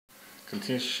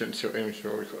Continue to shoot your image,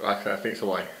 I think it's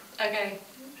away. Okay.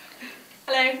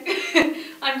 Hello,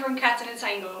 I'm from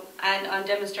Tangle and I'm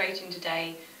demonstrating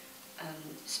today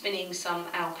spinning some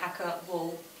alpaca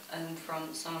wool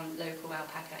from some local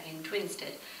alpaca in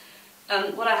Twinstead.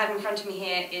 What I have in front of me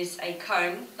here is a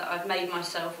comb that I've made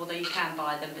myself, although you can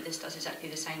buy them, but this does exactly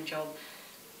the same job.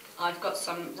 I've got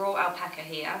some raw alpaca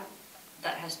here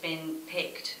that has been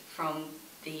picked from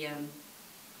the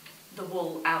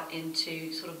wool out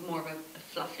into sort of more of a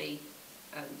fluffy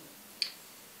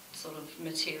sort of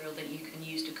material that you can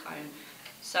use to comb.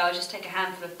 So I'll just take a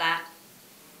handful of that,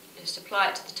 just apply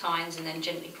it to the tines and then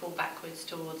gently pull backwards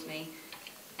towards me.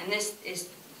 And this is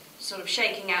sort of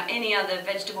shaking out any other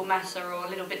vegetable matter or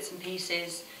little bits and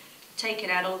pieces, taking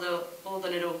out all the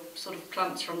little sort of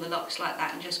clumps from the locks like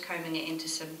that and just combing it into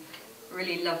some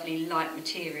really lovely light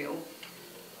material.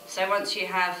 So once you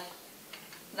have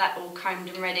that all combed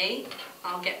and ready,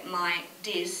 I'll get my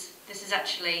diz. This is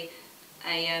actually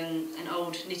an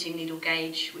old knitting needle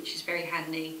gauge, which is very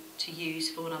handy to use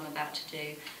for what I'm about to do.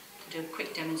 I'll do a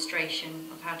quick demonstration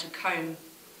of how to comb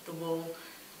the wool.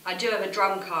 I do have a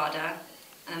drum carder,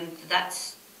 and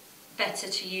that's better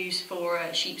to use for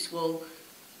sheep's wool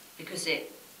because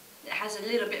it has a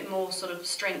little bit more sort of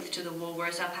strength to the wool,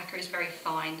 whereas alpaca is very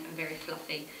fine and very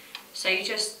fluffy. So you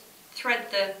just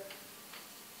thread the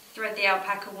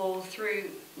alpaca wool through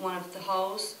one of the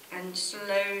holes and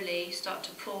slowly start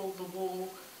to pull the wool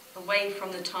away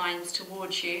from the tines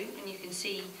towards you, and you can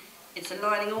see it's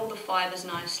aligning all the fibres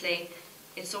nicely.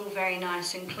 It's all very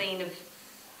nice and clean of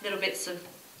little bits of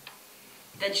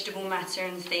vegetable matter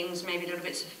and things, maybe little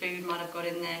bits of food might have got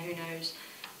in there, who knows.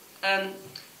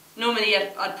 Normally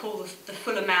I'd pull the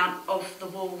full amount of the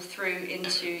wool through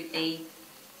into the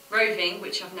roving,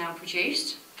 which I've now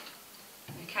produced.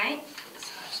 Okay, so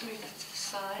I'll just move that to the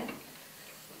side.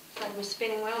 Find my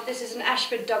spinning wheel. This is an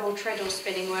Ashford double treadle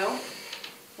spinning wheel,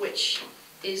 which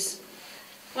is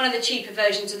one of the cheaper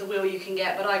versions of the wheel you can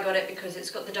get, but I got it because it's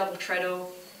got the double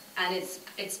treadle and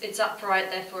it's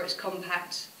upright, therefore it's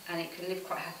compact and it can live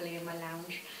quite happily in my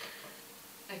lounge.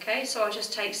 Okay, so I'll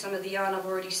just take some of the yarn I've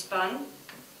already spun,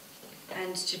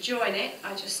 and to join it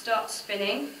I just start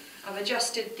spinning. I've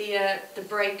adjusted the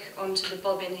break onto the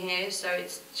bobbin here, so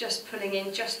it's just pulling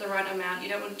in just the right amount. You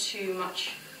don't want too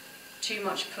much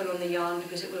pull on the yarn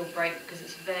because it will break, because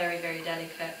it's very, very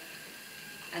delicate.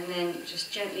 And then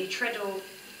just gently treadle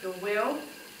your wheel.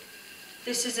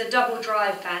 This is a double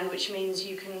drive fan, which means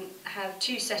you can have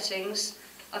two settings.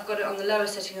 I've got it on the lower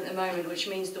setting at the moment, which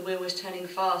means the wheel is turning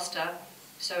faster,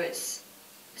 so it's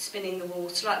spinning the wool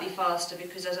slightly faster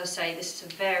because, as I say, this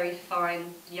is a very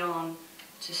fine yarn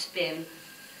to spin,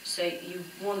 so you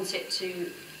want it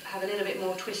to have a little bit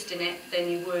more twist in it than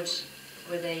you would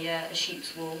with a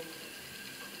sheep's wool.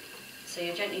 So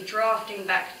you're gently drafting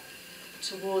back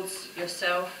towards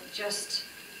yourself, just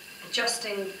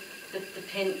adjusting the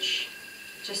pinch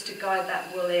just to guide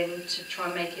that wool in to try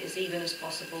and make it as even as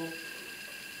possible.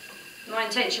 My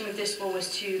intention with this wool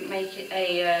was to make it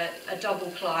a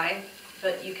double ply,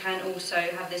 but you can also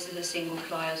have this as a single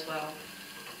ply as well.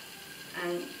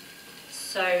 And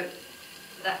so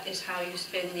that is how you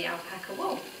spin the alpaca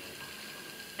wool.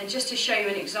 And just to show you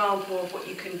an example of what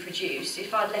you can produce,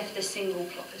 if I'd left this single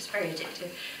ply, it's very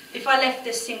addictive, if I left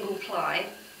this single ply,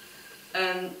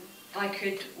 I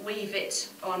could weave it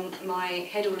on my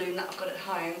heddle loom that I've got at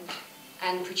home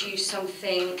and produce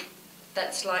something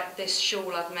that's like this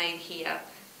shawl I've made here.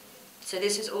 So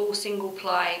this is all single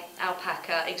ply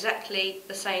alpaca, exactly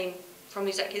the same, from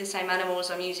exactly the same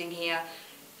animals I'm using here.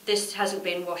 This hasn't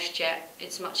been washed yet.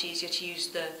 It's much easier to use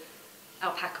the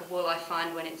alpaca wool, I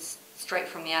find, when it's straight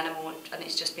from the animal and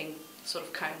it's just been sort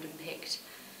of combed and picked.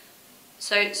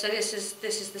 So this is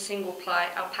the single ply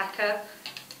alpaca,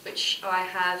 which I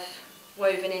have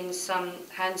woven in some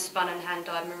hand spun and hand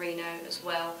dyed merino as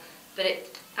well. But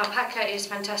alpaca is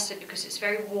fantastic because it's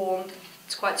very warm.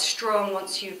 It's quite strong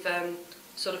once you've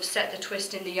sort of set the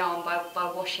twist in the yarn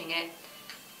by washing it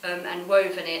and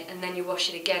woven it, and then you wash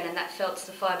it again, and that felts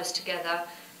the fibres together,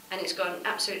 and it's got an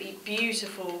absolutely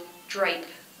beautiful drape,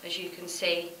 as you can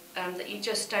see, that you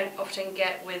just don't often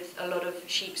get with a lot of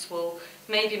sheep's wool.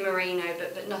 Maybe merino,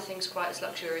 but nothing's quite as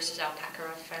luxurious as alpaca,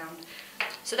 I've found.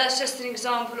 So that's just an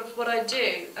example of what I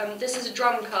do. This is a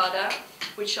drum carder,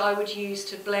 which I would use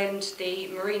to blend the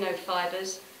merino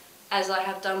fibres, as I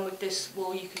have done with this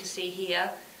wool you can see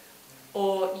here,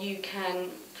 or you can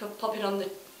pop it on the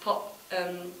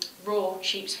raw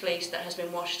sheep's fleece that has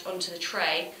been washed onto the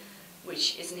tray,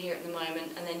 which isn't here at the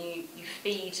moment, and then you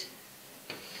feed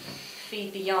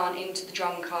the yarn into the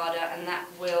drum carder, and that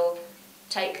will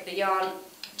take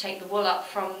the wool up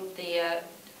from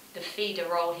the the feeder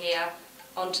roll here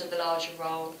onto the larger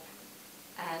roll,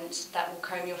 and that will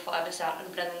comb your fibres out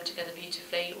and blend them together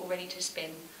beautifully, all ready to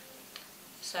spin.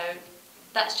 So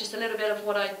that's just a little bit of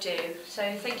what I do.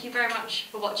 So thank you very much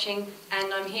for watching,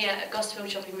 and I'm here at Gosfield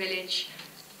Shopping Village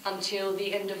until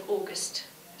the end of August.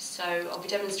 So I'll be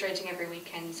demonstrating every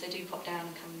weekend, so do pop down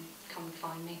and come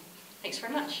find me. Thanks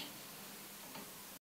very much.